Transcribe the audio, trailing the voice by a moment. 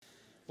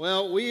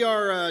Well, we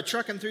are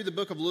trucking through the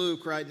book of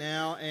Luke right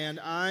now, and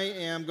I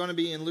am going to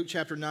be in Luke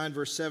chapter 9,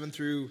 verse 7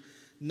 through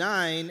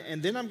 9,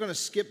 and then I'm going to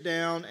skip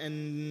down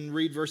and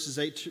read verses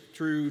 18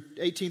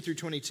 through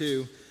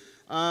 22.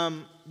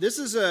 This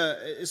is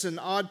it's an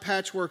odd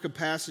patchwork of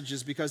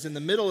passages because in the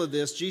middle of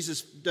this,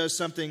 Jesus does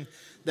something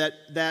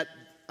that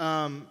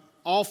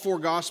all four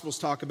Gospels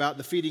talk about,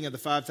 the feeding of the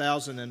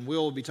 5,000, and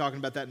we'll be talking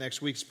about that next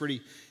week. It's a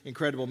pretty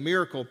incredible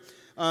miracle.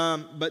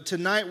 But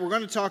tonight we're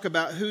going to talk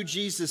about who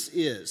Jesus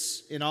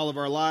is in all of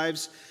our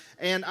lives.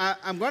 And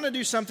I'm going to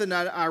do something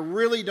that I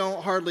really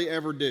don't hardly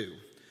ever do.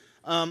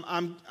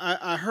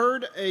 I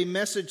heard a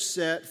message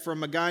set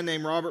from a guy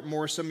named Robert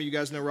Morris. Some of you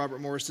guys know Robert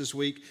Morris this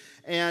week.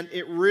 And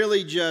it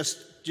really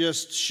just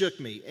shook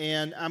me.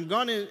 And I'm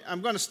going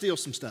to steal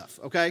some stuff,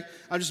 okay?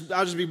 I'll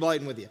just be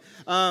blatant with you.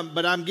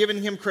 But I'm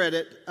giving him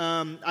credit.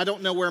 I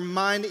don't know where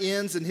mine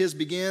ends and his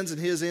begins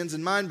and his ends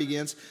and mine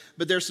begins,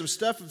 but there's some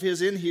stuff of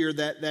his in here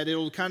that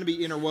it'll kind of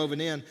be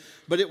interwoven in.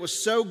 But it was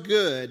so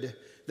good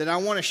that I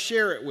want to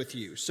share it with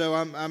you. So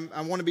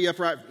I want to be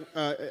upright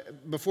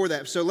before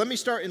that. So let me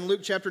start in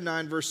Luke chapter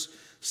 9, verse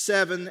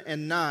 7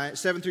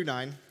 through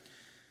 9.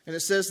 And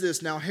it says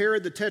this: Now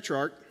Herod the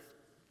Tetrarch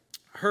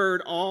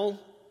heard of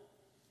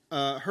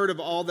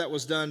all that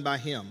was done by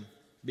him,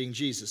 being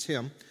Jesus,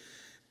 him,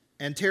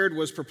 and Herod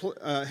was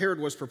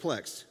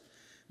perplexed,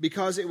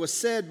 because it was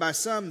said by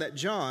some that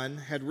John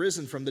had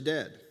risen from the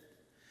dead,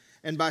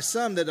 and by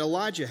some that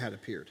Elijah had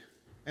appeared,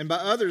 and by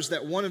others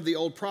that one of the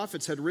old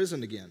prophets had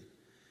risen again.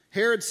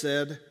 Herod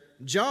said,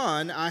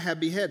 John I have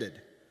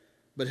beheaded,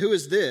 but who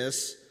is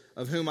this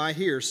of whom I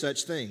hear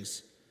such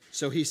things?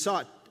 So he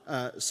sought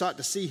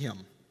to see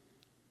him.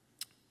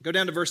 Go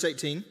down to verse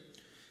 18.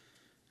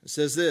 It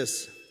says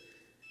this.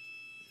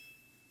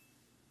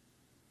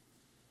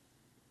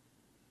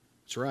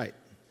 That's right.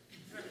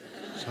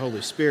 It's the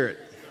Holy Spirit.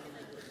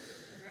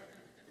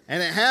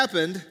 And it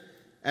happened,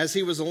 as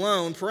he was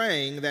alone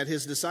praying, that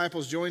his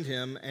disciples joined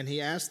him, and he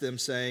asked them,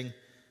 saying,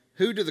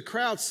 Who do the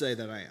crowds say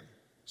that I am?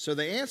 So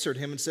they answered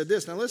him and said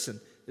this. Now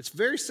listen, it's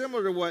very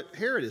similar to what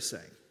Herod is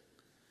saying.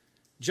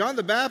 John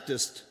the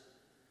Baptist,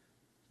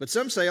 but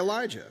some say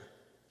Elijah.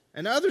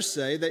 And others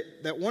say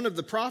that one of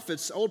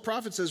the old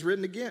prophets has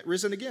risen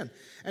again.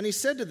 And he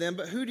said to them,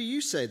 But who do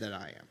you say that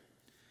I am?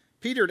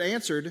 Peter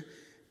answered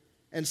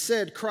and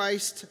said,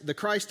 the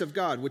Christ of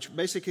God, which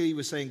basically he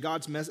was saying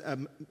God's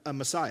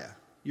Messiah.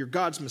 You're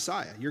God's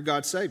Messiah. You're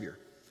God's Savior.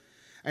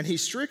 And he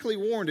strictly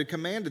warned and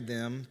commanded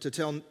them to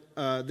tell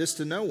this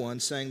to no one,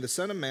 saying, The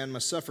Son of Man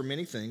must suffer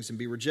many things and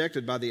be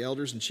rejected by the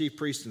elders and chief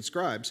priests and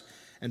scribes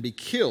and be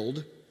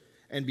killed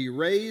and be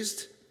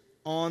raised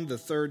on the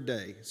third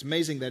day. It's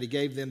amazing that he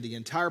gave them the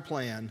entire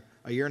plan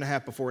a year and a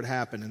half before it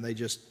happened, and they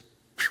just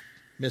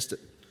missed it.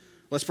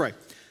 Let's pray.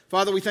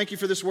 Father, we thank you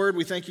for this word.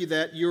 We thank you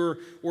that your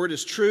word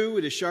is true.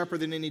 It is sharper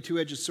than any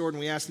two-edged sword, and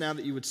we ask now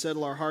that you would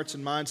settle our hearts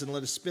and minds and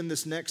let us spend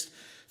this next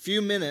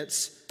few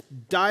minutes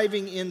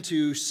diving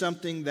into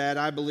something that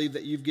I believe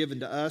that you've given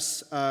to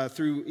us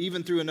through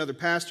another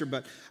pastor,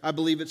 but I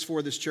believe it's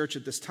for this church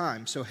at this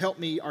time. So help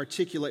me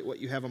articulate what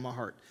you have on my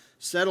heart.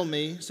 Settle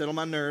me, settle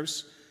my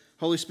nerves.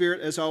 Holy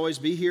Spirit, as always,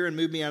 be here and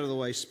move me out of the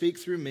way. Speak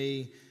through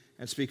me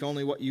and speak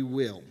only what you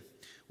will.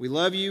 We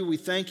love you, we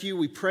thank you,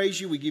 we praise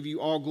you, we give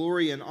you all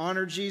glory and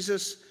honor,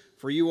 Jesus,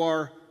 for you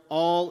are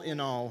all in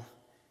all.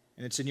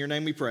 And it's in your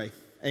name we pray.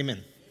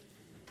 Amen.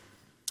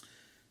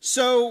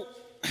 So,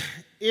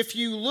 if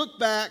you look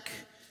back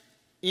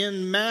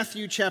in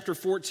Matthew chapter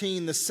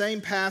 14, the same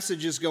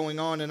passage is going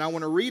on, and I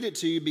want to read it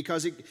to you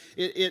because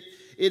it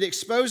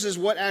exposes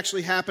what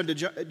actually happened to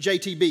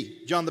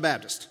JTB, John the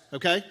Baptist,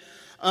 okay?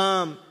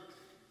 John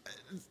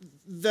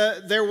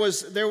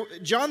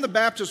the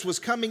Baptist was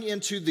coming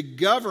into the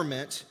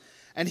government,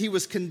 and he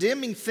was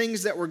condemning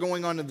things that were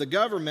going on in the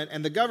government,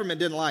 and the government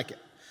didn't like it.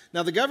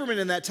 Now, the government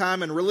in that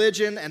time and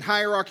religion and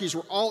hierarchies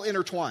were all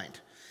intertwined.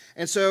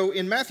 And so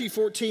in Matthew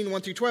 14,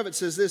 1 through 12, it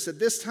says this, At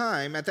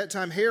that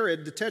time,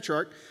 Herod the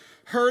Tetrarch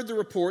heard the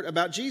report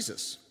about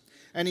Jesus.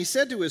 And he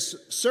said to his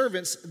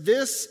servants,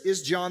 This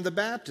is John the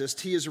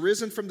Baptist. He is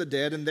risen from the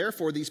dead, and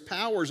therefore these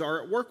powers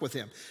are at work with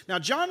him. Now,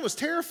 Herod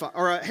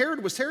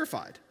was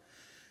terrified.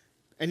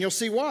 And you'll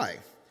see why.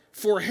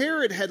 For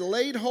Herod had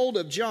laid hold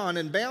of John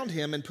and bound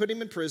him and put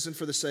him in prison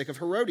for the sake of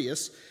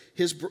Herodias,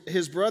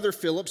 his brother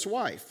Philip's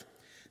wife,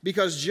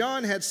 because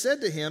John had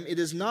said to him, It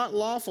is not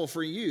lawful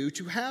for you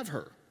to have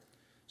her.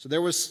 So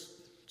there was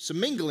some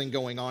mingling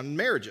going on in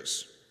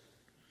marriages.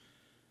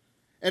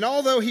 And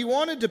although he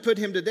wanted to put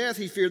him to death,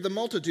 he feared the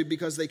multitude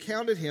because they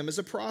counted him as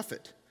a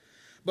prophet.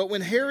 But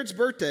when Herod's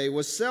birthday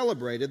was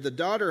celebrated, the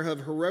daughter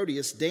of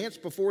Herodias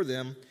danced before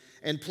them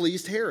and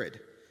pleased Herod.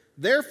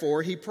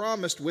 Therefore, he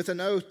promised with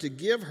an oath to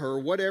give her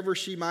whatever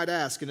she might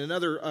ask. In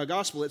another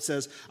gospel, it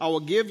says, I will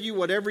give you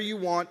whatever you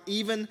want,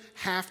 even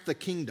half the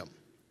kingdom.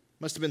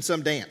 Must have been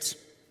some dance.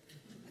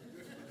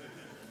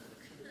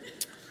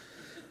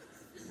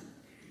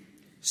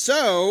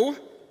 So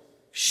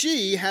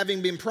she,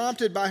 having been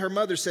prompted by her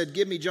mother, said,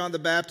 Give me John the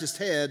Baptist's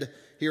head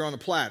here on a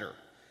platter.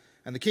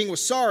 And the king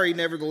was sorry,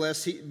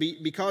 nevertheless,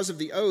 because of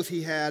the oath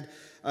he had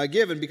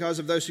given because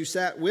of those who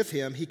sat with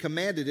him, he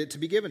commanded it to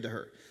be given to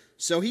her.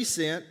 So he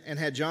sent and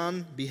had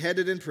John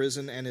beheaded in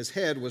prison, and his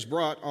head was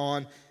brought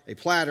on a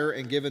platter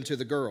and given to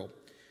the girl.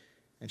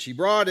 And she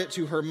brought it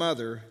to her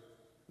mother.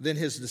 Then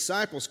his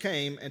disciples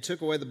came and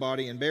took away the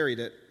body and buried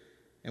it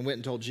and went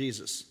and told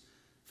Jesus.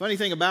 Funny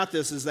thing about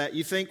this is that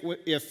you think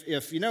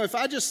if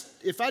I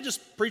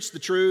just preach the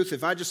truth,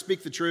 if I just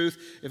speak the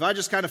truth, if I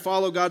just kind of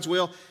follow God's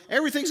will,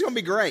 everything's going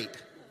to be great.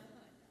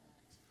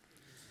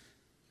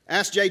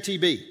 Ask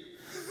JTB.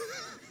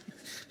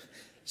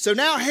 So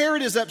now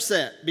Herod is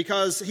upset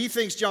because he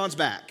thinks John's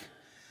back.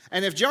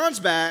 And if John's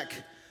back,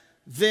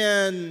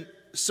 then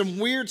some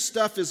weird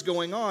stuff is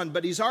going on,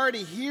 but he's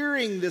already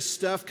hearing this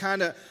stuff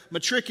kind of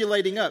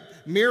matriculating up.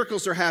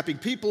 Miracles are happening.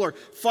 People are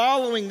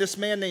following this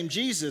man named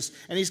Jesus,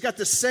 and he's got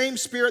the same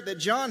spirit that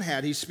John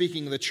had. He's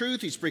speaking the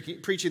truth. He's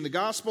preaching the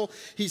gospel.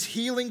 He's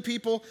healing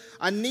people.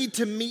 I need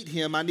to meet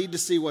him. I need to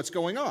see what's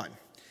going on.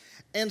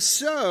 And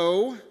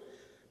so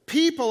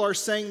people are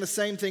saying the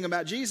same thing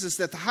about Jesus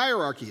that the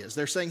hierarchy is.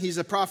 They're saying he's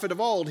a prophet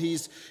of old.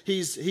 He's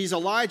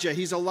Elijah.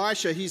 He's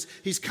Elisha.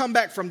 He's come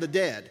back from the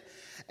dead.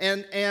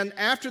 And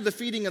after the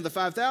feeding of the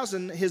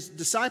 5,000, his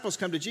disciples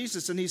come to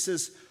Jesus and he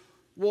says,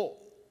 well,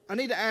 I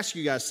need to ask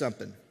you guys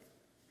something.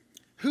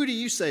 Who do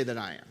you say that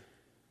I am?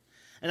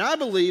 And I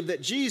believe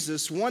that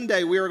Jesus, one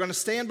day we are going to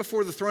stand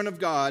before the throne of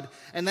God,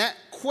 and that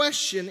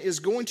question is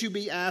going to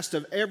be asked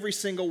of every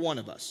single one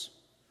of us.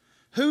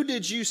 Who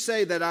did you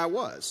say that I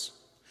was?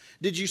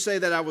 Did you say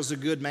that I was a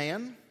good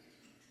man,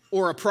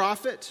 or a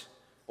prophet,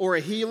 or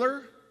a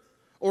healer,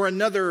 or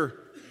another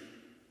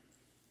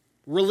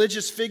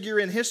religious figure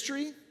in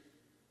history?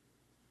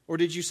 Or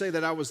did you say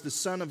that I was the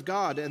Son of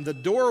God and the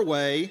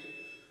doorway,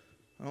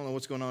 I don't know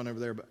what's going on over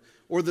there,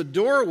 or the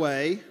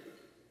doorway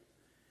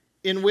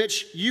in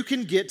which you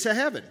can get to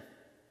heaven?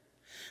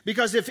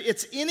 Because if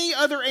it's any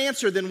other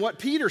answer than what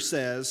Peter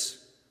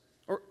says,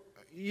 or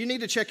you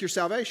need to check your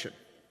salvation.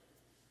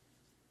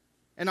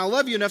 And I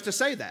love you enough to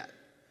say that.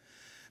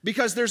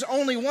 Because there's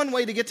only one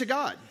way to get to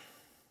God.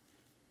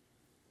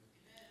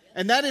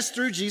 And that is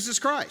through Jesus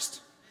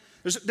Christ.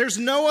 There's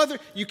no other.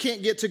 You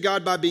can't get to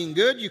God by being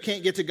good. You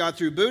can't get to God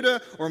through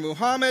Buddha or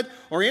Muhammad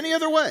or any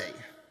other way.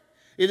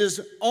 It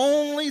is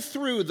only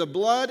through the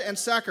blood and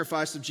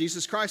sacrifice of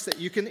Jesus Christ that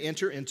you can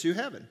enter into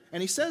heaven.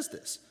 And he says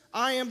this,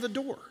 I am the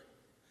door.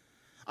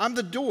 I'm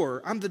the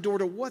door. I'm the door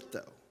to what,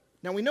 though?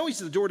 Now, we know he's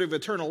the door to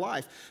eternal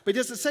life, but he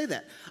doesn't say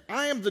that.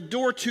 I am the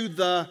door to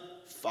the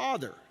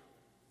Father.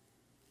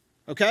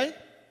 Okay?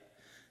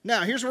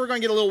 Now, here's where we're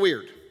going to get a little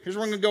weird. Here's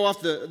where we're going to go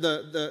off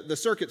the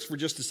circuits for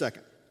just a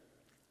second.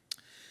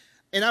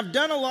 And I've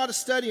done a lot of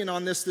studying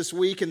on this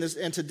week and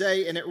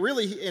today, and it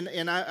really,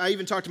 and I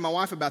even talked to my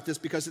wife about this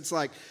because it's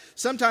like,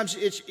 sometimes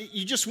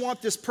you just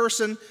want this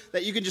person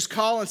that you can just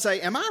call and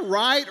say, am I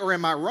right or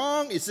am I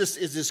wrong? Is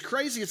this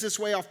crazy? Is this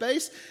way off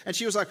base? And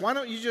she was like, why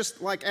don't you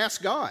just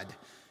ask God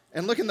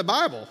and look in the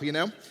Bible, you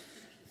know?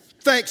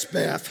 Thanks,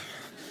 Beth.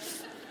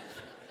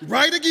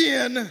 Right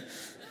again.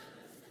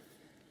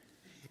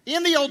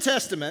 In the Old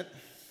Testament,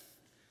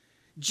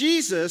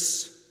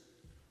 Jesus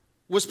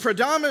was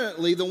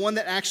predominantly the one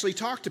that actually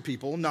talked to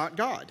people, not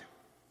God.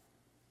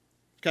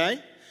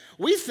 Okay?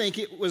 We think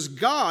it was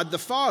God, the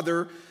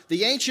Father,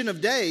 the Ancient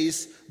of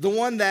Days, the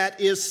one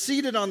that is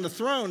seated on the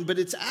throne, but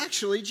it's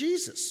actually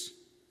Jesus.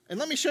 And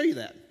let me show you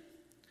that.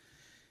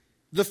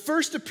 The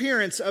first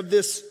appearance of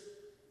this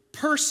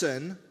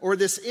person or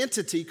this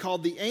entity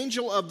called the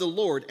angel of the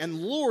Lord,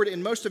 and Lord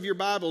in most of your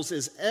Bibles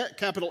is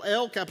capital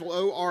L, capital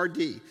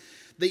O-R-D,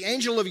 the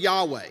angel of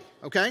Yahweh,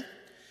 okay?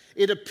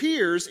 It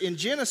appears in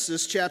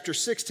Genesis chapter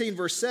 16,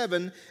 verse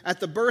 7, at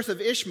the birth of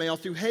Ishmael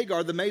through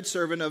Hagar, the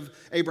maidservant of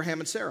Abraham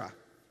and Sarah.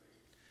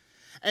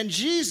 And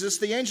Jesus,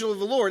 the angel of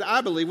the Lord,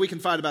 I believe, we can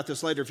fight about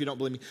this later if you don't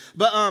believe me,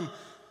 but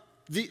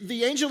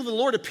the angel of the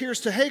Lord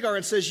appears to Hagar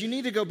and says, you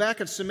need to go back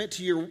and submit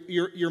to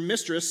your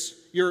mistress,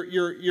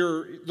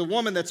 the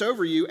woman that's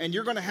over you, and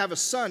you're going to have a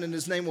son, and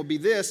his name will be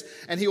this,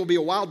 and he will be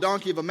a wild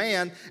donkey of a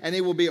man, and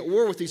he will be at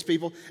war with these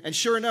people. And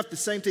sure enough, the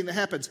same thing that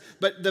happens.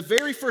 But the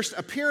very first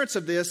appearance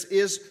of this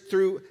is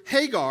through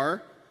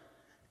Hagar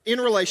in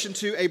relation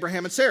to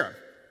Abraham and Sarah.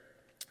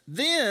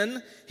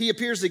 Then he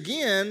appears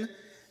again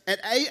at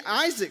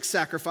Isaac's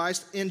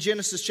sacrifice in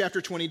Genesis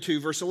chapter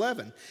 22, verse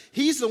 11.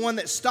 He's the one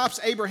that stops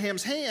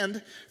Abraham's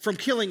hand from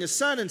killing his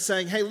son and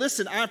saying, hey,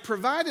 listen, I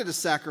provided a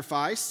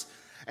sacrifice.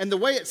 And the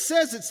way it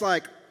says, it's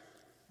like,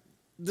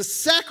 the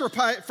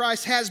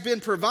sacrifice has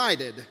been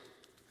provided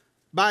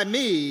by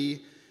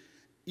me.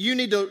 You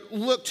need to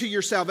look to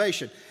your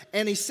salvation.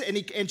 And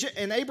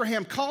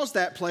Abraham calls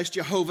that place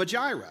Jehovah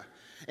Jireh.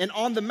 And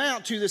on the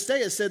mount to this day,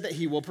 it said that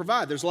he will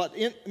provide. There's a lot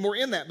more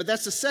in that. But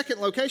that's the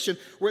second location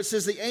where it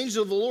says the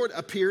angel of the Lord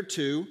appeared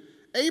to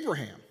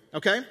Abraham.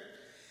 Okay?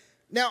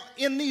 Now,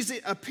 in these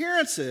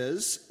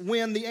appearances,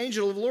 when the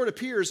angel of the Lord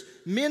appears,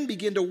 men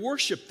begin to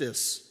worship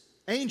this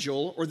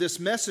angel or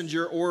this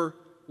messenger, or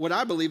what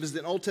I believe is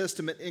the Old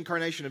Testament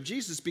incarnation of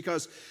Jesus,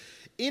 because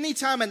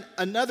anytime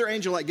another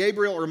angel like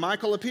Gabriel or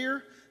Michael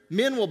appear,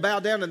 men will bow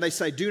down and they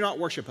say, do not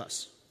worship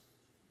us.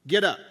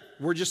 Get up.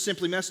 We're just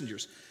simply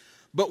messengers.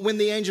 But when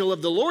the angel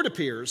of the Lord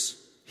appears,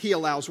 he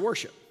allows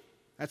worship.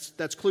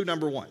 That's clue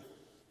number one.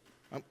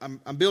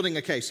 I'm building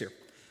a case here.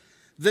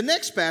 The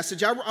next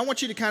passage, I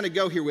want you to kind of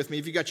go here with me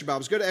if you got your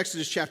Bibles. Go to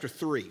Exodus chapter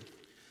 3.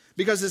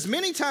 Because as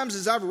many times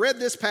as I've read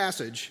this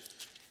passage,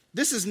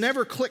 this has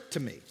never clicked to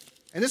me.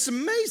 And it's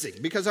amazing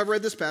because I've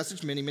read this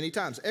passage many, many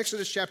times.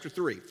 Exodus chapter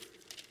 3.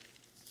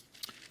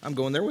 I'm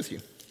going there with you.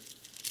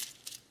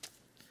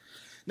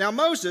 Now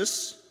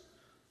Moses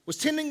was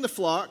tending the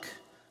flock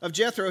of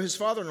Jethro, his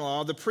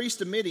father-in-law, the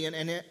priest of Midian,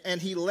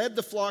 and he led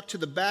the flock to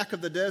the back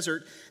of the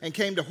desert and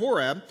came to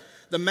Horeb,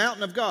 the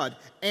mountain of God.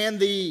 And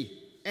the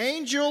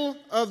angel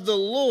of the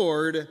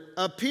Lord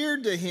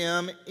appeared to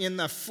him in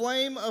the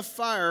flame of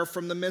fire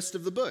from the midst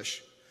of the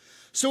bush.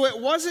 So it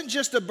wasn't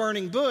just a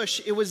burning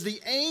bush, it was the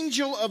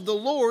angel of the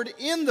Lord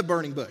in the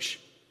burning bush.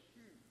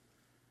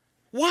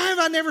 Why have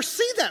I never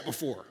seen that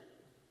before?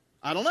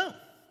 I don't know.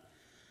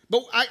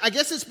 But I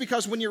guess it's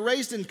because when you're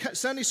raised in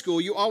Sunday school,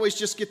 you always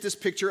just get this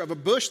picture of a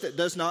bush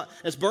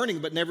that's burning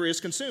but never is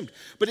consumed.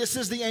 But it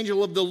says the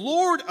angel of the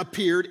Lord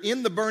appeared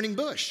in the burning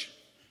bush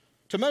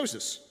to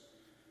Moses.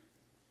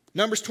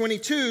 Numbers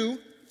 22,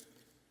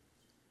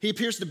 he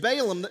appears to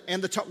Balaam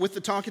with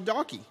the talking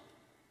donkey.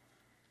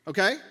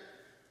 Okay?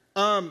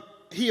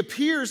 He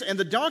appears and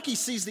the donkey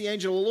sees the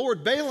angel of the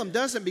Lord. Balaam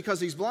doesn't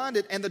because he's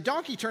blinded. And the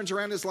donkey turns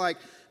around and is like,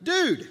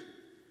 dude,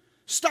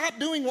 stop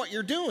doing what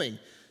you're doing.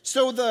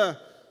 So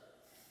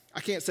I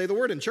can't say the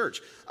word in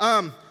church.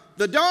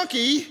 The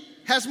donkey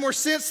has more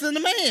sense than the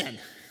man.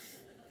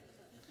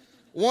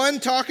 One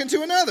talking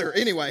to another.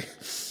 Anyway,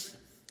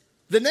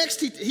 the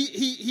next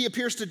he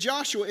appears to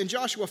Joshua in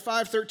Joshua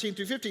 5:13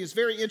 through 15. It's a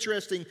very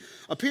interesting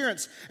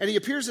appearance. And he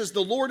appears as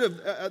the Lord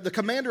of the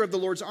commander of the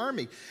Lord's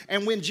army.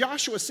 And when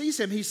Joshua sees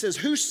him, he says,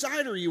 whose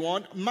side are you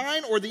on,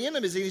 mine or the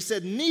enemy's? And he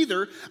said,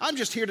 neither. I'm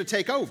just here to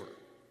take over.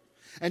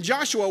 And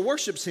Joshua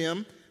worships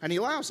him and he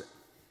allows it.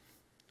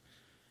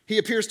 He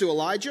appears to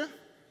Elijah,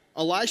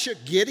 Elisha,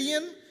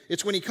 Gideon.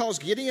 It's when he calls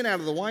Gideon out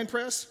of the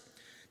winepress.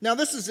 Now,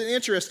 this is an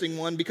interesting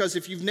one because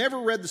if you've never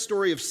read the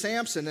story of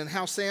Samson and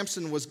how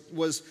Samson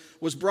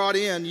was brought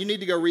in, you need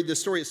to go read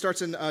this story. It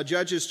starts in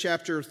Judges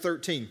chapter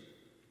 13.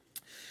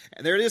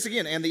 And there it is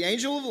again. And the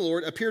angel of the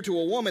Lord appeared to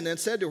a woman and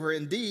said to her,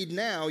 indeed,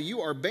 now you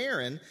are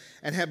barren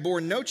and have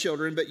borne no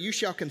children, but you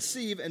shall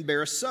conceive and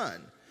bear a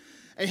son.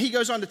 And he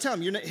goes on to tell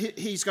him,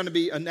 he's going to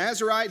be a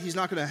Nazirite. He's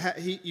not going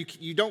to.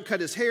 You don't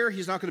cut his hair.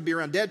 He's not going to be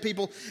around dead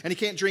people, and he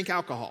can't drink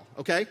alcohol.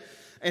 Okay,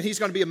 and he's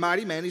going to be a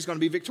mighty man. He's going to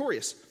be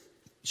victorious.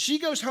 She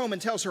goes home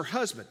and tells her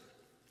husband,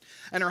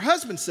 and her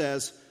husband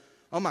says,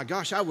 "Oh my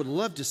gosh, I would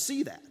love to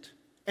see that."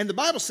 And the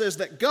Bible says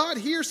that God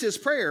hears his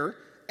prayer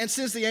and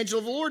sends the angel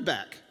of the Lord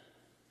back.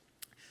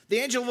 The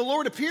angel of the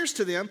Lord appears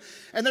to them,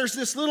 and there's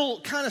this little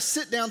kind of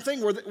sit-down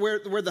thing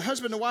where the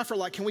husband and wife are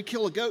like, can we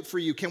kill a goat for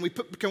you? Can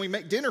we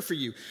make dinner for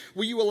you?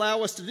 Will you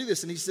allow us to do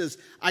this? And he says,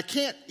 I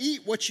can't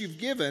eat what you've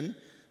given,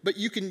 but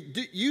you can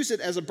use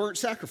it as a burnt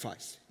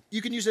sacrifice.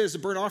 You can use it as a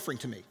burnt offering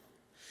to me.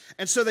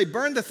 And so they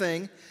burn the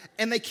thing,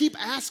 and they keep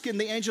asking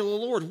the angel of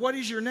the Lord, what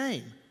is your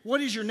name?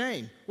 What is your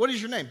name? What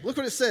is your name? Look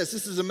what it says.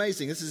 This is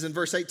amazing. This is in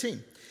verse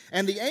 18.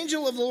 And the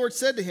angel of the Lord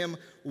said to him,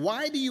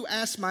 why do you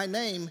ask my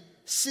name,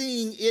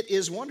 seeing it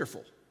is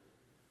wonderful?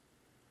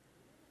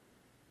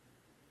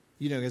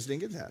 You know, guys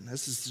didn't get that.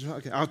 This is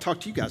okay. I'll talk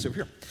to you guys over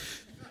here.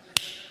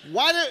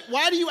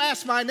 Why do you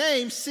ask my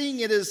name, seeing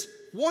it is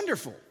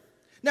wonderful?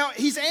 Now,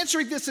 he's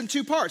answering this in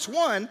two parts.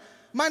 One,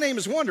 my name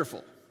is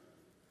wonderful.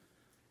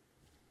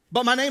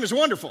 But my name is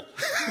wonderful.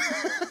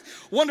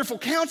 Wonderful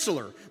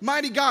Counselor,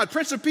 Mighty God,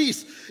 Prince of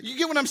Peace. You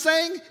get what I'm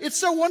saying? It's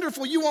so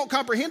wonderful you won't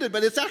comprehend it,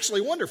 but it's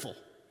actually wonderful.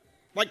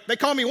 Like, they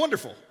call me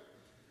wonderful.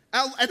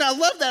 And I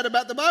love that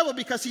about the Bible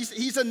because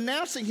he's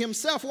announcing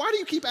himself. Why do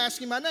you keep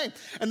asking my name?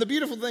 And the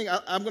beautiful thing,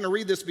 I'm going to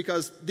read this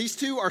because these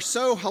two are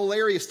so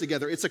hilarious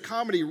together. It's a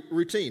comedy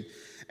routine.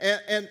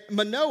 And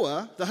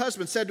Manoah, the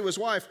husband, said to his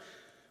wife,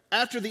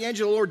 after the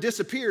angel of the Lord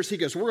disappears, he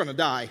goes, we're going to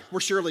die. We're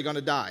surely going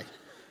to die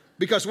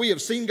because we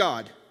have seen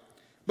God.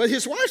 But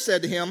his wife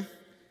said to him,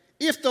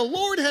 if the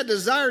Lord had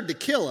desired to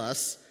kill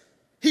us,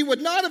 he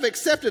would not have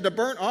accepted a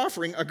burnt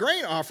offering, a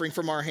grain offering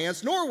from our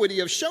hands, nor would he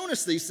have shown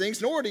us these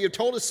things, nor would he have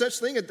told us such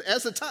thing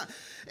as a time.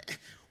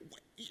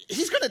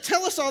 He's going to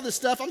tell us all this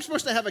stuff. I'm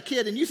supposed to have a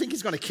kid, and you think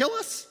he's going to kill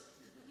us?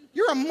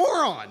 You're a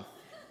moron.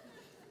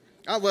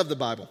 I love the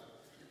Bible.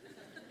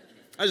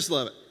 I just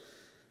love it.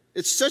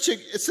 It's such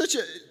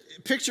a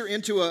picture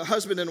into a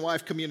husband and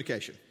wife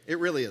communication. It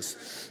really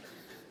is.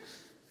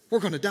 We're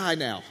going to die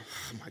now.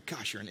 Oh my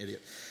gosh, you're an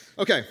idiot.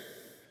 Okay.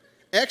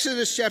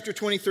 Exodus chapter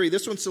 23,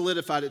 this one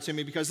solidified it to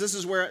me because this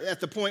is where, at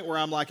the point where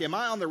I'm like, am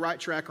I on the right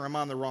track or am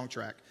I on the wrong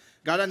track?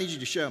 God, I need you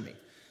to show me.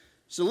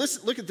 So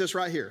let's look at this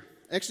right here.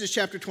 Exodus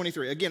chapter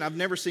 23. Again, I've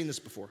never seen this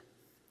before.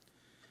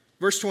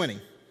 Verse 20.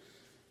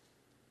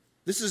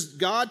 This is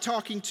God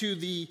talking to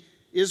the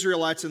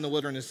Israelites in the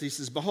wilderness. He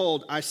says,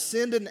 behold, I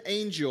send an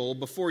angel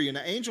before you.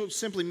 Now, angel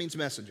simply means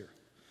messenger.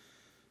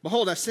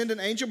 Behold, I send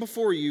an angel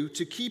before you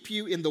to keep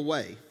you in the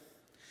way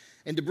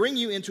and to bring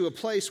you into a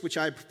place which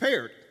I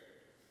prepared.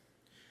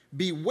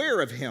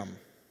 Beware of him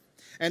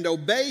and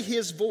obey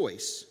his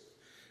voice.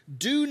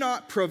 Do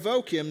not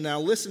provoke him. Now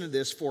listen to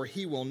this, for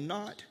he will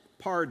not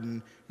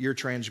pardon your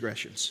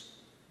transgressions.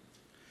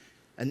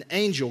 An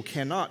angel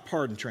cannot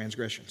pardon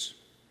transgressions.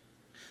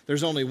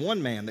 There's only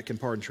one man that can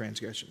pardon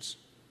transgressions.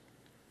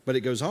 But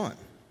it goes on.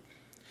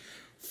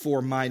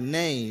 For my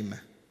name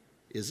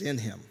is in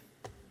him.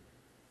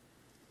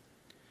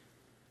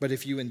 But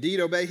if you indeed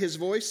obey his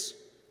voice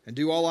and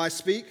do all I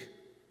speak,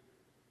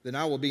 then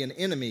I will be an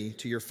enemy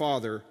to your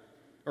father,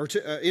 or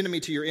enemy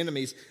to your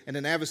enemies, and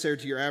an adversary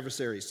to your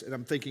adversaries. And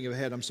I'm thinking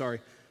ahead, I'm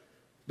sorry.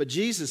 But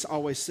Jesus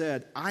always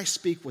said, I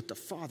speak what the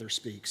Father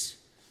speaks,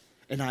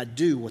 and I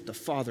do what the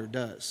Father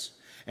does.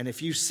 And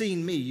if you've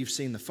seen me, you've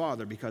seen the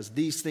Father, because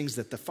these things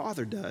that the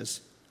Father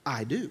does,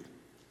 I do.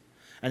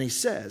 And he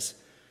says,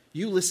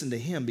 you listen to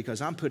him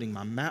because I'm putting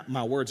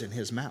my words in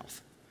his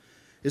mouth.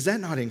 Is that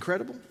not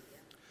incredible?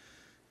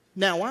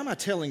 Now, why am I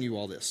telling you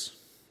all this?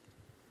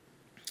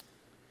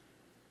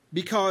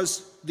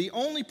 Because the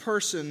only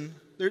person,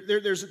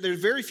 there's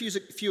very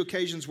few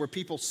occasions where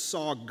people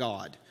saw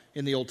God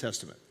in the Old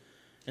Testament.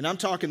 And I'm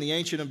talking the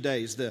Ancient of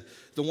Days, the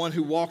one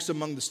who walks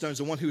among the stones,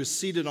 the one who is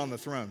seated on the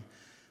throne.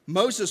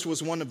 Moses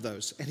was one of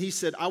those. And he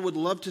said, I would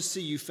love to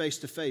see you face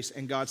to face.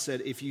 And God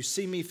said, if you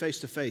see me face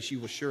to face, you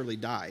will surely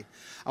die.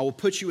 I will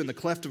put you in the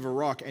cleft of a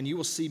rock, and you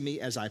will see me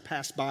as I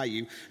pass by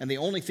you. And the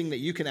only thing that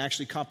you can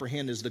actually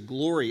comprehend is the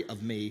glory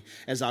of me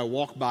as I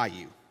walk by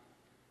you.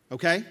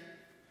 Okay?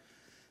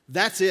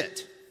 That's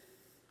it.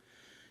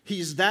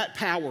 He's that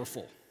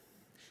powerful.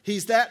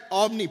 He's that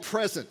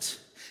omnipresent.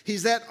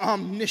 He's that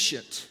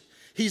omniscient.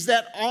 He's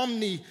that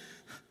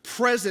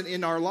omnipresent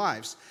in our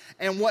lives.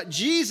 And what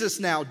Jesus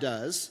now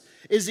does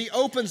is he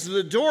opens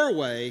the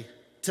doorway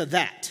to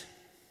that.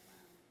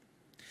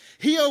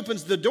 He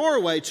opens the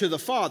doorway to the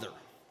Father.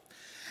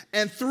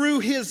 And through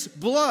his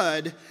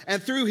blood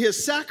and through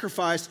his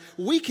sacrifice,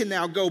 we can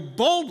now go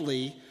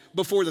boldly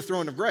before the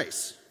throne of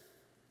grace.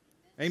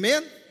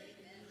 Amen?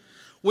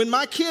 When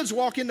my kids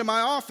walk into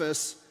my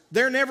office,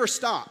 they're never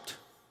stopped.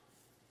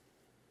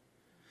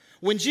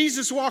 When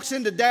Jesus walks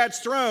into Dad's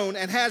throne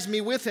and has me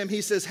with him,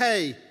 he says,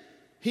 hey,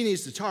 he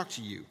needs to talk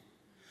to you.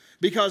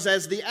 Because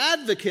as the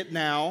advocate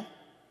now,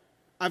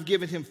 I've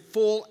given him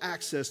full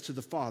access to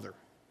the Father.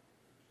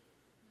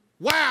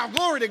 Wow,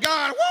 glory to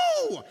God,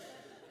 woo!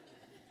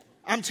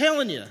 I'm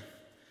telling you,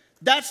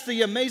 that's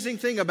the amazing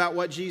thing about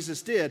what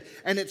Jesus did.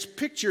 And it's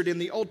pictured in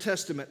the Old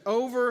Testament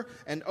over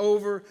and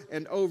over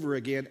and over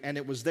again, and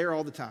it was there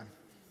all the time.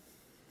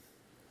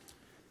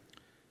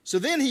 So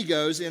then he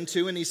goes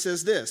into, and he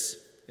says this.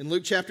 In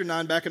Luke chapter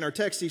 9, back in our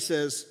text, he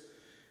says,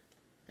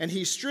 and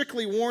he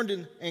strictly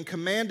warned and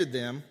commanded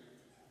them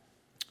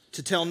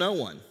to tell no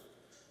one,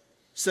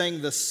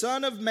 saying, the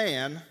Son of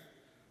Man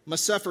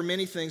must suffer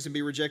many things and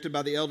be rejected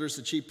by the elders,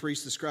 the chief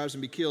priests, the scribes,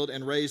 and be killed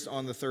and raised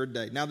on the third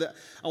day. Now,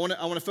 I want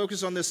to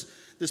focus on this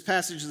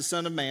passage of the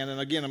Son of Man, and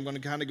again, I'm going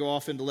to kind of go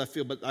off into left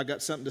field, but I've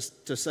got something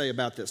to say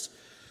about this.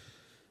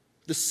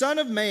 The Son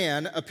of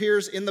Man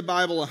appears in the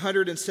Bible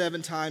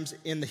 107 times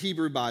in the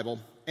Hebrew Bible,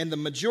 and the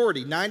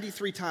majority,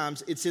 93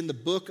 times, it's in the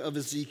book of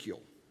Ezekiel,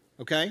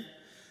 okay?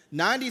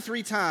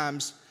 93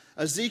 times,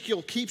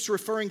 Ezekiel keeps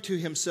referring to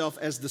himself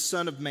as the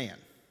Son of Man.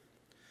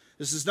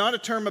 This is not a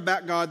term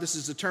about God. This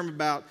is a term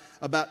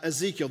about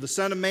Ezekiel. The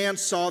Son of Man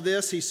saw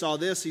this, he saw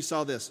this, he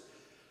saw this.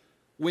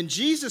 When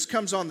Jesus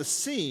comes on the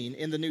scene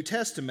in the New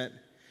Testament,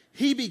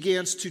 he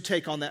begins to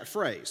take on that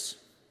phrase.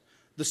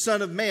 The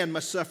Son of Man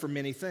must suffer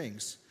many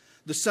things.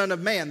 The Son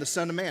of Man, the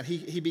Son of Man.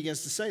 He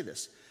begins to say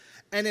this.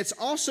 And it's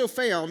also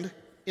found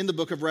in the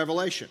book of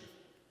Revelation.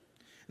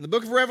 In the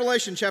book of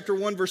Revelation, chapter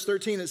 1, verse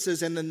 13, it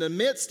says, and in the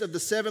midst of the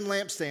 7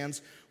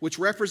 lampstands, which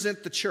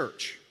represent the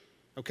church,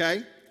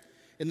 okay?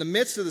 In the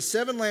midst of the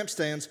 7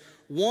 lampstands,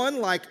 one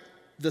like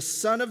the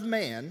Son of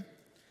Man,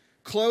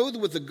 clothed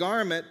with a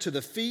garment to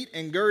the feet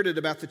and girded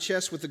about the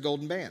chest with a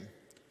golden band.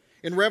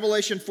 In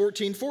Revelation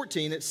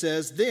 14:14, it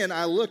says, then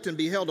I looked and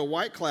beheld a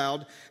white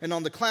cloud, and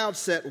on the cloud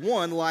sat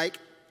one like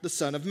the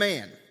Son of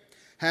Man,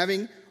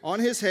 having on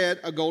his head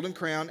a golden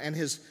crown and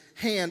his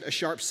hand a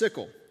sharp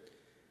sickle.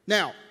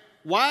 Now,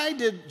 why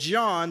did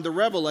John the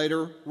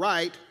Revelator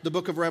write the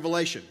book of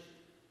Revelation?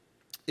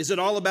 Is it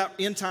all about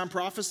end-time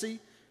prophecy?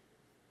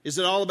 Is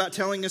it all about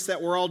telling us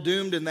that we're all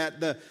doomed and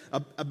that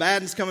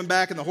Abaddon's coming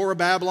back and the whore of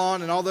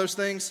Babylon and all those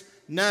things?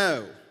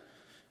 No.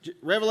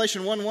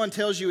 Revelation 1:1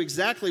 tells you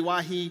exactly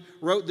why he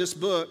wrote this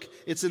book.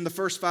 It's in the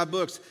first 5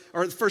 books,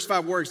 or the first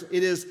 5 words.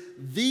 It is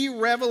the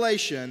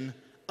revelation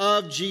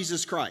of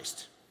Jesus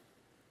Christ.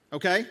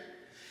 Okay?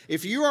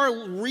 If you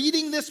are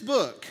reading this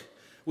book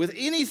with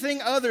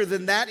anything other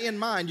than that in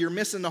mind, you're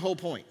missing the whole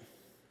point.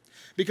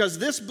 Because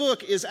this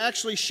book is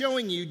actually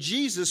showing you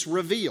Jesus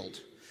revealed.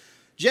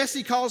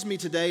 Jesse calls me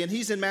today, and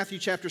he's in Matthew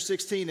chapter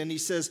 16, and he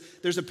says,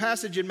 there's a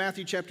passage in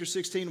Matthew chapter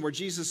 16 where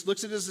Jesus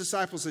looks at his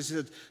disciples and he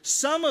says,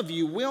 some of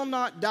you will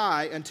not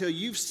die until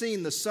you've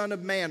seen the Son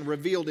of Man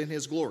revealed in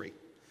his glory.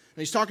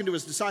 And he's talking to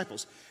his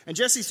disciples. And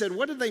Jesse said,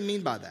 what do they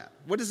mean by that?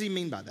 What does he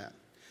mean by that?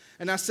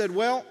 And I said,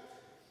 well,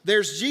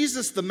 there's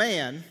Jesus the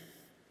man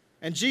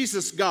and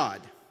Jesus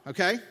God.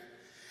 okay?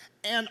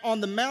 And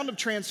on the Mount of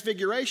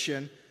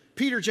Transfiguration,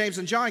 Peter, James,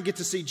 and John get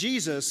to see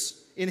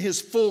Jesus in his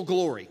full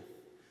glory.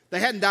 They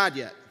hadn't died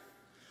yet.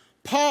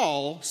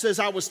 Paul says,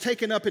 I was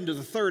taken up into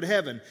the third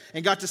heaven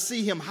and got to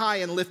see him high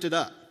and lifted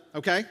up,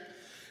 okay?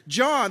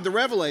 John, the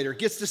Revelator,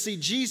 gets to see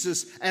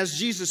Jesus as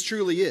Jesus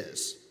truly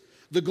is,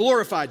 the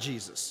glorified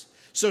Jesus.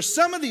 So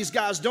some of these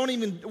guys aren't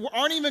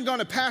even going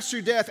to pass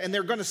through death, and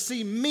they're going to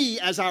see me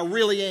as I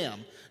really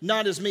am,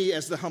 not as me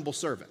as the humble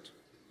servant,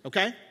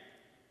 okay?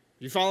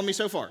 You follow me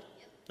so far?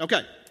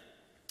 Okay.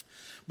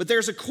 But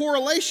there's a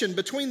correlation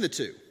between the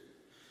two.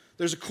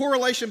 There's a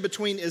correlation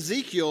between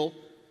Ezekiel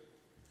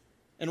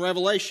and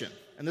Revelation.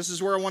 And this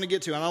is where I want to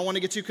get to. And I don't want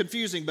to get too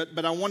confusing,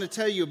 but I want to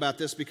tell you about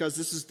this because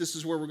this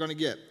is where we're going to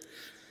get.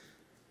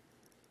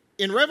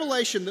 In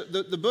Revelation,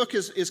 the book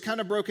is kind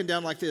of broken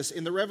down like this.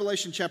 In the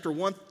Revelation chapter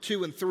 1,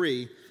 2, and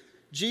 3,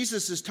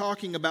 Jesus is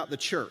talking about the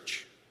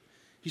church.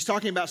 He's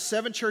talking about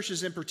 7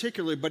 churches in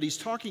particular, but he's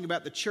talking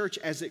about the church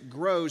as it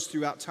grows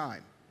throughout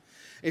time.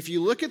 If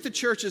you look at the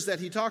churches that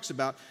he talks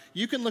about,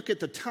 you can look at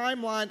the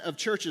timeline of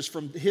churches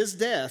from his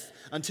death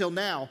until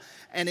now,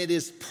 and it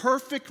is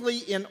perfectly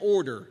in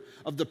order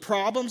of the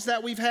problems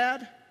that we've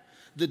had,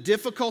 the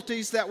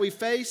difficulties that we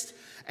faced,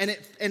 and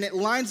it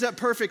lines up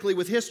perfectly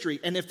with history.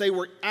 And if they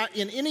were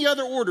in any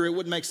other order, it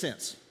wouldn't make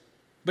sense.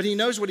 But he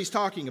knows what he's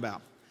talking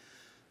about.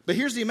 But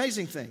here's the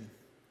amazing thing.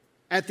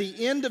 At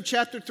the end of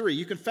chapter 3,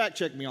 you can fact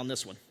check me on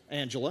this one,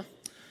 Angela.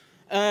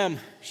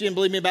 She didn't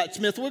believe me about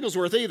Smith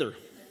Wigglesworth either.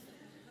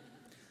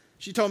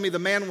 She told me the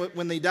man,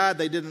 when they died,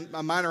 they did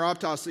a minor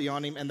autopsy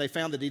on him, and they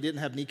found that he didn't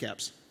have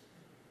kneecaps.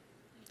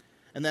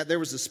 And that there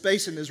was a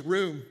space in his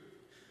room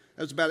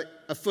that was about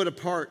a foot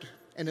apart,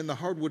 and in the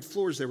hardwood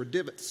floors there were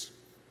divots.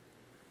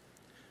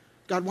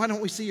 God, why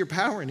don't we see your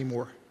power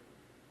anymore?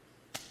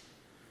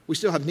 We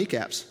still have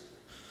kneecaps.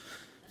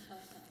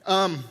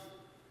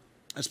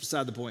 That's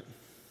beside the point.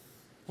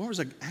 Where was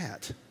I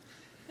at?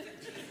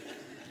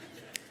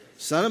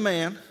 Son of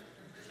Man.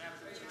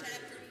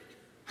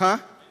 Huh?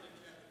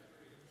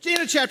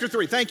 End of chapter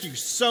 3. Thank you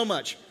so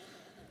much.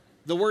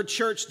 The word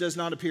church does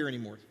not appear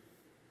anymore.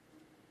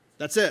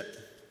 That's it.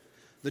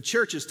 The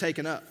church is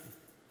taken up.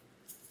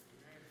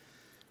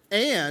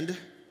 And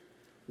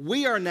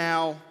we are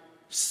now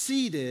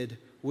seated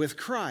with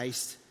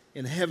Christ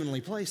in heavenly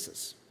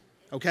places.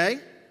 Okay?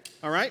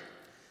 All right?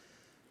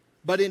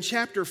 But in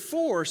chapter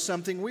 4,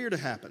 something weird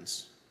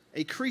happens.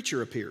 A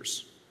creature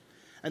appears.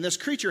 And this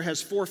creature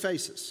has 4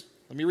 faces.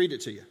 Let me read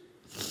it to you.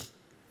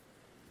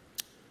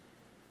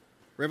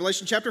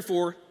 Revelation chapter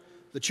 4,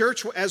 the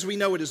church as we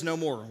know it is no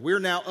more. We're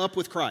now up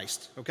with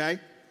Christ, okay?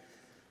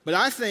 But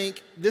I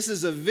think this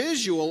is a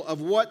visual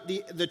of what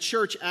the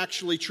church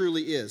actually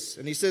truly is.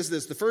 And he says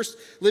this, the first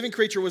living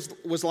creature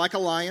was like a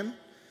lion.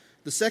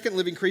 The second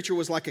living creature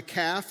was like a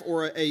calf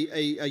or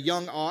a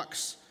young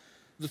ox.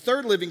 The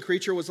third living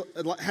creature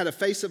had a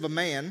face of a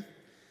man.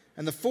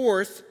 And the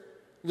fourth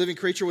living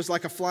creature was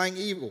like a flying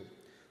eagle.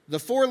 The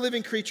 4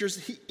 living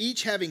creatures,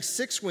 each having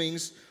 6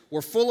 wings,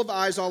 were full of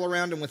eyes all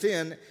around and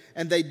within,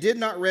 and they did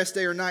not rest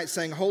day or night,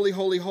 saying, Holy,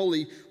 holy,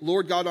 holy,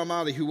 Lord God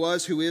Almighty, who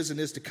was, who is, and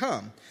is to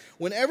come.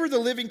 Whenever the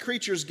living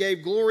creatures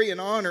gave glory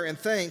and honor and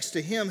thanks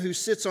to him who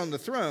sits on the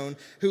throne,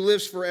 who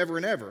lives forever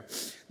and ever.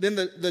 Then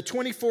the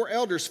 24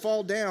 elders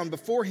fall down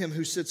before him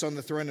who sits on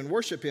the throne and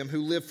worship him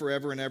who lives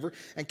forever and ever,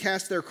 and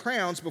cast their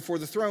crowns before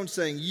the throne,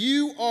 saying,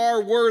 You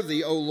are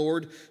worthy, O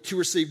Lord, to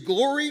receive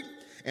glory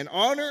and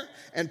honor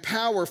and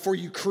power, for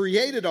you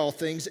created all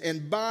things,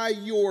 and by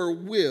your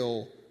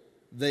will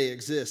they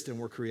exist and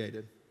were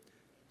created.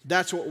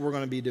 That's what we're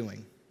going to be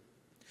doing.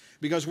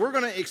 Because we're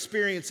going to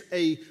experience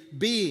a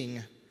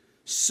being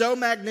so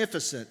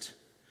magnificent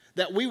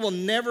that we will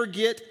never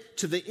get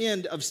to the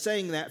end of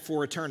saying that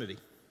for eternity.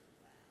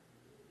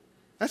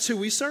 That's who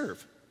we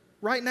serve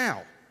right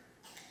now.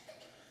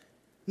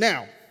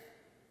 Now,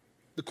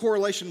 the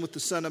correlation with the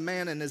Son of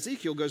Man and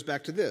Ezekiel goes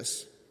back to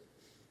this.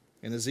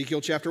 In Ezekiel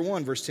chapter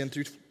 1, verse 10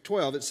 through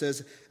 12, it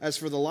says, As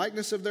for the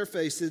likeness of their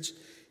faces,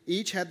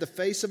 each had the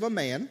face of a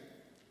man.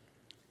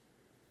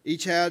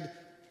 Each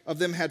of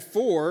them had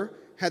 4,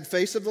 had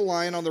face of the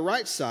lion on the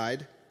right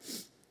side.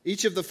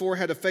 Each of the 4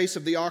 had a face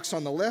of the ox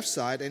on the left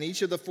side, and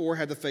each of the 4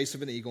 had the face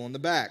of an eagle on the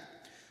back.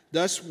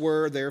 Thus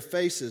were their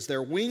faces.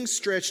 Their wings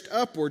stretched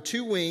upward.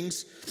 2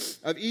 wings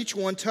of each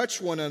one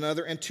touched one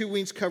another, and 2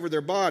 wings covered their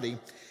body.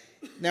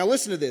 Now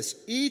listen to this.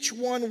 Each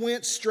one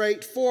went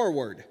straight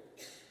forward.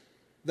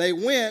 They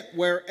went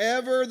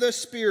wherever the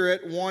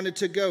Spirit wanted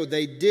to go.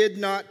 They did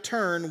not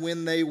turn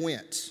when they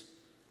went.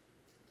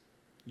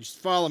 You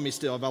follow me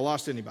still? Have I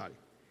lost anybody?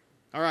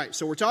 All right,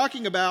 so we're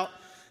talking about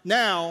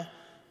now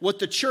what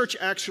the church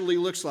actually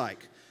looks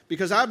like.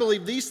 Because I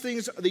believe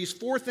these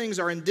 4 things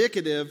are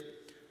indicative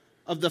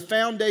of the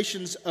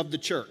foundations of the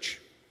church.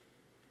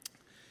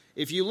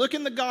 If you look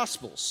in the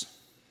Gospels,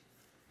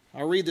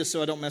 I'll read this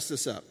so I don't mess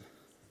this up.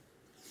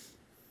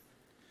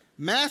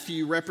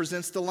 Matthew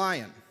represents the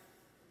lion.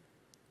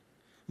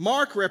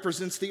 Mark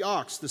represents the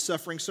ox, the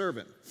suffering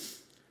servant.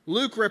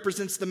 Luke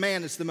represents the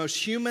man. It's the most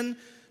human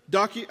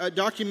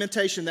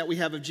documentation that we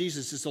have of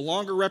Jesus. It's a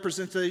longer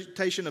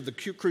representation of the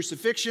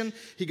crucifixion.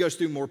 He goes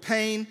through more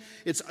pain.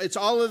 It's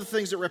all of the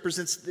things that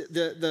represents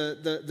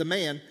the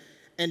man.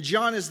 And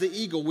John is the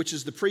eagle, which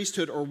is the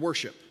priesthood or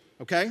worship,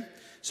 okay?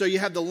 So you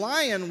have the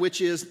lion,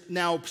 which is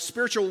now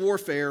spiritual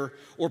warfare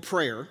or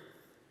prayer.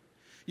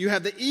 You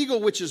have the eagle,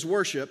 which is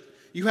worship.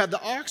 You have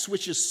the ox,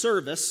 which is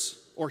service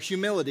or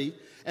humility.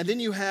 And then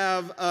you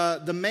have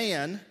the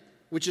man,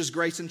 which is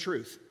grace and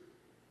truth.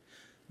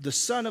 The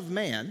Son of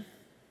Man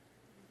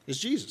is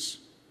Jesus.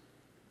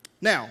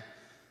 Now,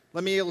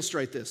 let me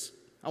illustrate this.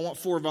 I want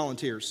 4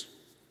 volunteers.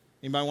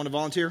 Anybody want to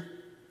volunteer?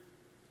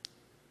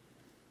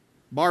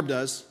 Barb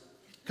does.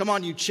 Come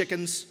on, you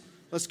chickens.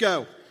 Let's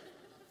go.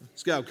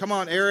 Let's go. Come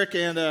on, Eric,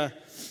 and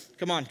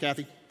come on,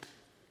 Kathy.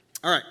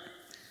 All right.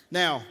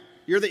 Now,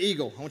 you're the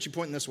eagle. I want you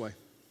pointing this way.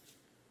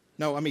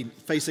 No, I mean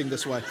facing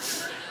this way.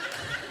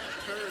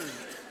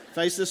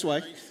 Face this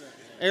way.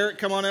 Eric,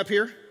 come on up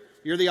here.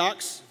 You're the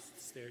ox.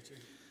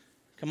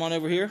 Come on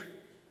over here.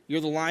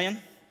 You're the lion.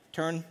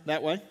 Turn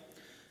that way.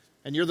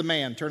 And you're the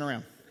man. Turn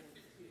around.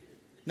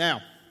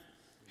 Now,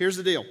 here's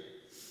the deal.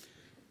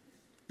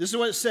 This is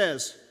what it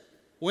says.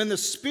 When the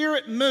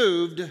Spirit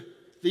moved,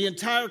 the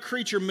entire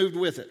creature moved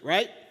with it,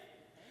 right?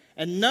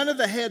 And none of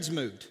the heads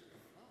moved.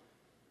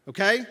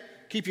 Okay?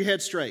 Keep your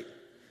head straight.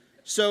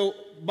 So,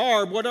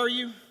 Barb, what are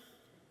you?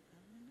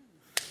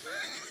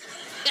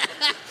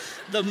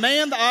 The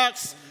man, the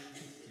ox,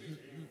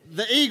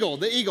 the eagle.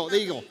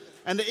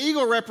 And the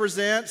eagle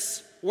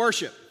represents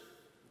worship.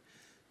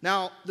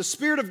 Now, the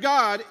Spirit of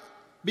God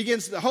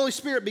the Holy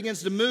Spirit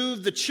begins to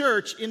move the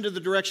church into the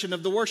direction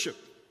of the worship,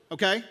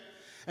 okay?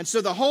 And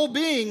so the whole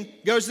being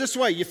goes this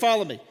way. You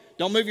follow me.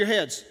 Don't move your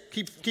heads.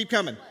 Keep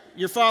coming.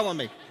 You're following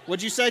me.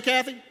 What'd you say,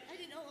 Kathy? I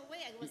didn't know what way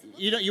I wasn't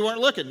looking. You weren't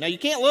looking. Now, you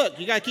can't look.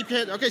 You got to keep your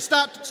head. Okay,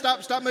 stop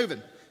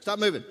moving. Stop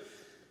moving.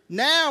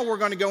 Now we're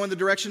going to go in the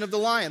direction of the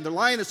lion. The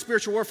lion is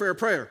spiritual warfare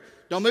prayer.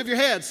 Don't move your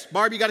heads.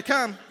 Barb, you got to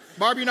come.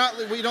 Barb, we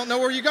don't know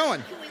where you're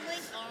going. Can we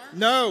link arms?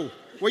 No.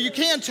 Well, you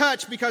can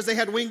touch because they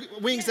had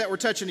wings that were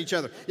touching each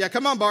other. Yeah,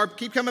 come on, Barb.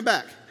 Keep coming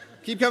back.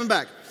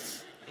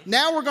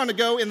 Now we're going to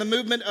go in the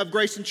movement of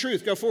grace and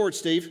truth. Go forward,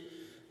 Steve.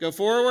 Go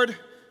forward.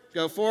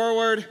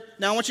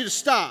 Now I want you to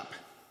stop.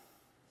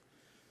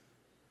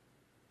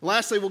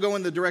 Lastly, we'll go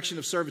in the direction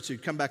of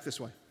servitude. Come back this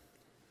way.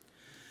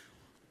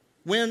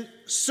 When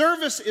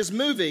service is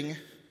moving,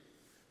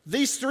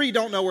 these 3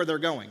 don't know where they're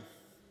going.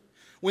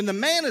 When the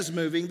man is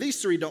moving,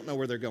 these 3 don't know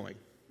where they're going.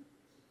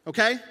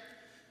 Okay?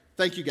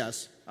 Thank you,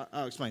 guys.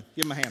 I'll explain.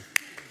 Give them a hand.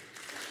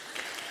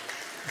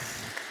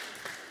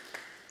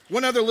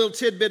 One other little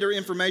tidbit or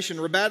information.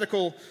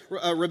 Rabbinical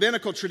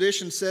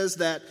tradition says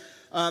that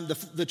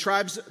the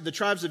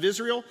tribes of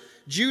Israel,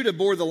 Judah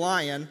bore the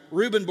lion,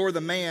 Reuben bore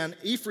the man,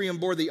 Ephraim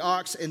bore the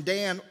ox, and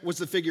Dan was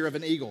the figure of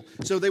an eagle.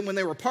 So when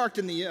they were parked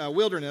in the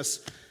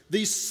wilderness,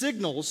 these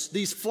signals,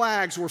 these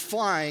flags were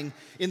flying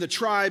in the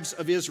tribes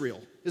of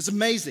Israel. It's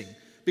amazing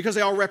because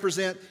they all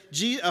represent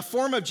a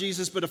form of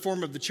Jesus, but a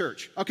form of the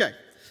church. Okay,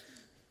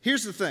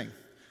 here's the thing.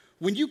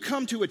 When you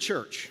come to a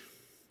church,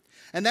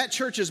 and that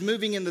church is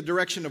moving in the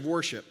direction of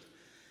worship,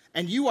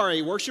 and you are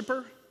a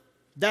worshiper,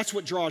 that's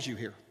what draws you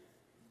here.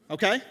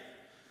 Okay?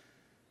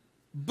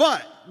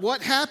 But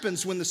what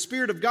happens when the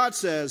Spirit of God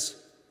says,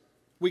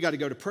 we got to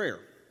go to prayer?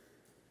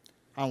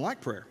 I don't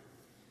like prayer.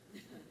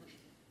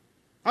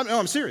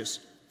 I'm serious.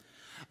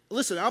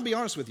 Listen, I'll be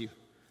honest with you.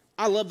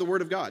 I love the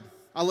Word of God.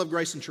 I love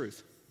grace and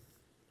truth.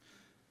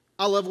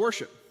 I love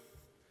worship.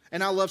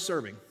 And I love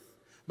serving.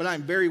 But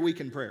I'm very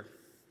weak in prayer.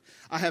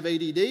 I have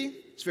ADD.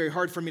 It's very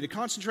hard for me to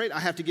concentrate. I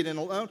have to get in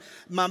alone.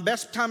 My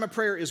best time of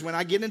prayer is when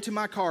I get into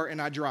my car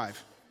and I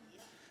drive.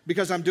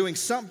 Because I'm doing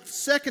something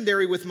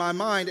secondary with my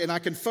mind and I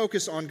can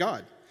focus on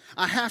God.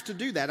 I have to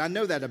do that. I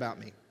know that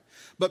about me.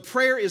 But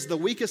prayer is the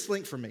weakest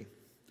link for me.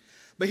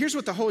 But here's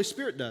what the Holy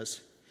Spirit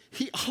does.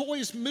 He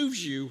always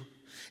moves you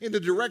in the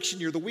direction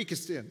you're the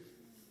weakest in.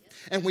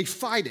 And we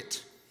fight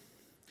it.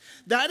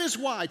 That is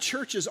why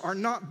churches are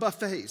not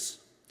buffets.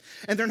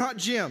 And they're not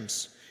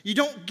gyms. You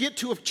don't get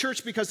to a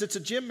church because it's a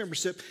gym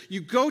membership.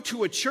 You go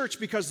to a church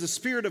because the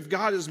Spirit of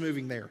God is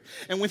moving there.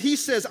 And when He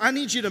says, I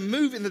need you to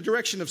move in the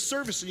direction of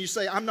service, and you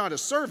say, I'm not a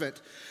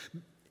servant,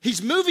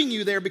 He's moving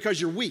you there because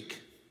you're weak.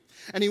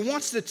 And He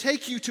wants to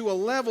take you to a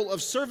level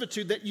of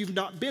servitude that you've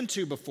not been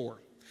to before.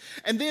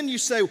 And then you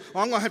say, well,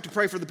 I'm going to have to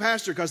pray for the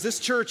pastor because this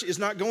church is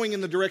not going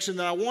in the direction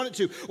that I want it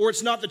to, or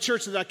it's not the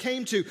church that I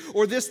came to,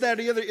 or this, that,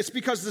 or the other. It's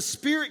because the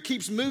Spirit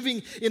keeps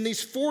moving in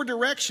these 4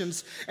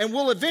 directions, and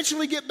we'll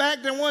eventually get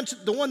back to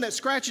the one that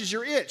scratches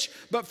your itch.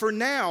 But for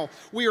now,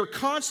 we are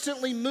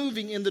constantly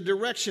moving in the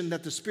direction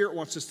that the Spirit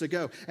wants us to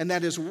go. And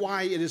that is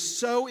why it is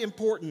so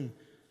important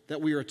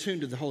that we are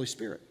attuned to the Holy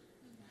Spirit.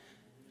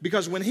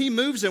 Because when He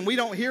moves and we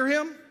don't hear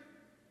Him,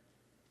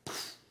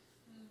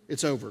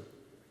 it's over.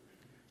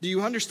 Do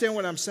you understand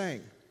what I'm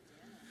saying?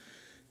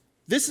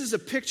 This is a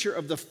picture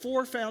of the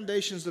 4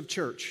 foundations of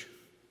church: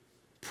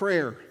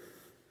 prayer,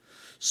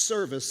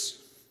 service,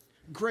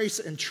 grace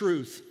and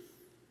truth,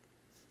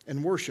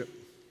 and worship.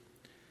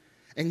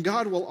 And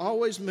God will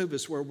always move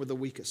us where we're the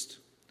weakest.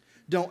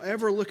 Don't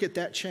ever look at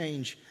that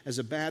change as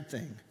a bad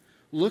thing.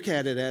 Look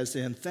at it as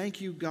in,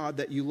 thank you, God,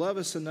 that you love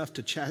us enough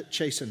to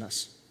chasten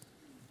us.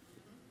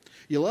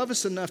 You love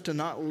us enough to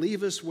not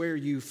leave us where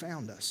you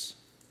found us.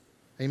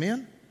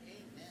 Amen? Amen.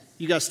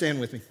 You guys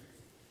stand with me.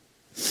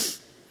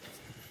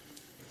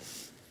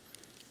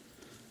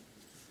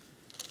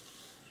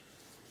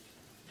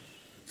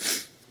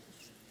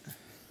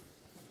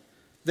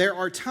 There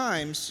are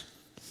times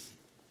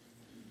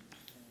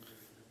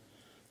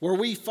where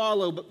we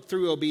follow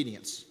through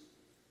obedience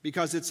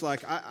because it's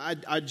like,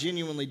 I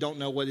genuinely don't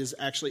know what is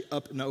actually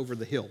up and over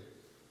the hill.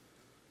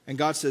 And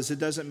God says, it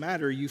doesn't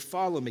matter, you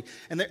follow me.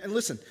 And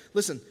listen,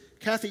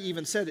 Kathy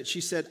even said it. She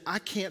said, I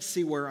can't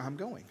see where I'm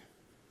going.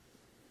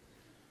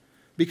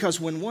 Because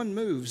when one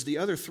moves, the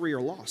other three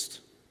are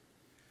lost.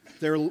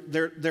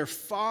 They're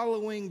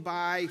following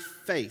by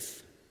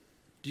faith.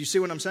 Do you see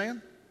what I'm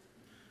saying?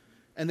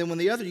 And then when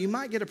you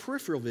might get a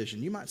peripheral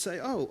vision. You might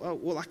say, oh,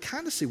 well, I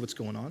kind of see what's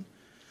going on.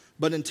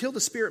 But until the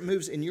Spirit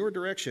moves in your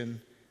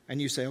direction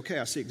and you say, okay,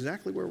 I see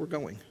exactly where we're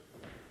going.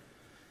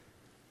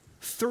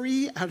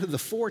 3 out of the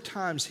 4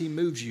 times he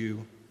moves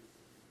you,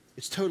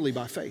 it's totally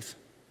by faith.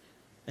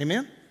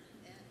 Amen?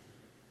 Yeah.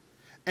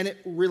 And it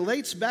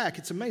relates back.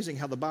 It's amazing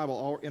how the Bible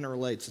all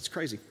interrelates. It's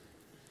crazy.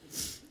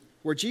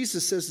 Where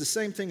Jesus says the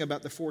same thing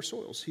about the 4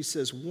 soils. He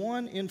says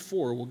 1 in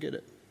 4 will get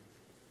it.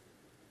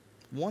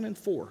 1 in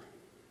 4.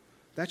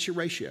 That's your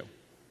ratio.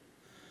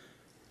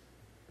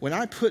 When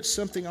I put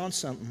something on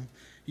something,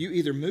 you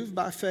either move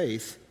by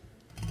faith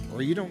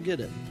or you don't get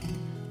it.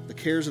 The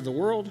cares of the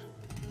world,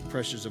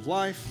 pressures of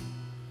life,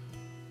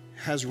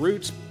 has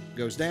roots,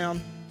 goes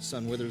down,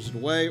 sun withers it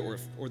away, or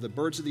the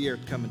birds of the air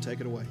come and take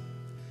it away.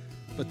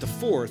 But the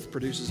 4th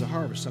produces a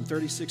harvest, some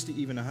 30,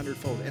 60, even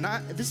 100-fold. And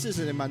this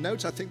isn't in my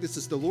notes. I think this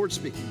is the Lord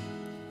speaking.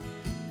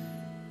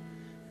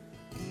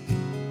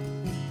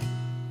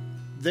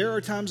 There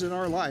are times in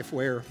our life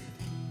where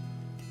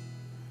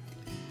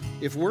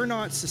if we're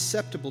not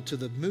susceptible to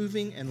the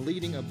moving and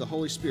leading of the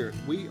Holy Spirit,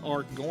 we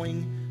are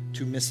going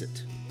to miss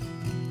it.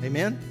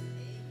 Amen?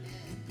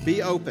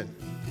 Be open.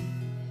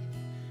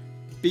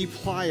 Be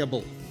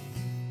pliable.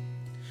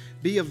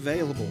 Be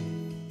available.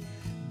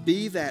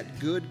 Be that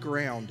good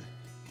ground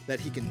that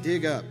he can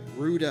dig up,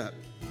 root up,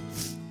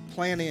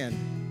 plant in,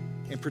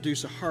 and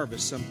produce a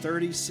harvest, some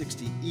 30,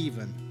 60,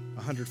 even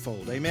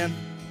 100-fold. Amen?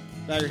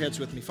 Bow your heads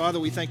with me. Father,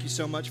 we thank you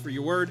so much for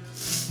your word.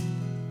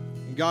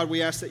 And God,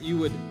 we ask that you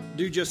would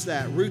do just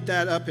that. Root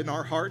that up in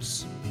our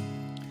hearts.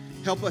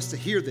 Help us to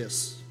hear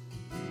this.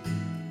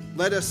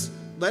 Let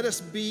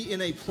us be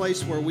in a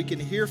place where we can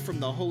hear from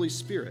the Holy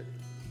Spirit.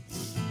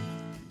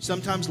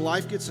 Sometimes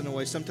life gets in the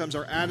way. Sometimes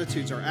our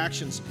attitudes, our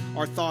actions,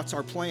 our thoughts,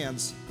 our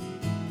plans.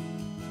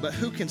 But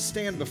who can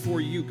stand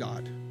before you,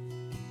 God?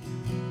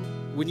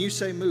 When you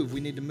say move, we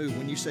need to move.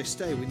 When you say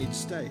stay, we need to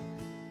stay.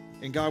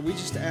 And God, we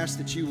just ask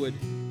that you would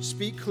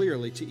speak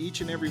clearly to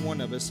each and every one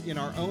of us in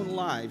our own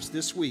lives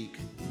this week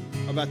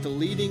about the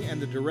leading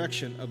and the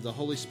direction of the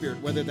Holy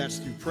Spirit, whether that's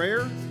through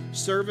prayer,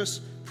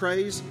 service,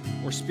 praise,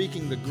 or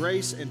speaking the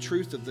grace and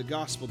truth of the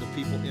gospel to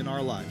people in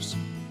our lives.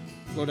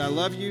 Lord, I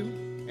love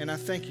you, and I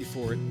thank you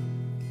for it.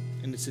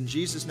 And it's in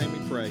Jesus' name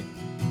we pray.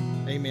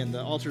 Amen.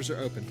 The altars are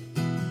open.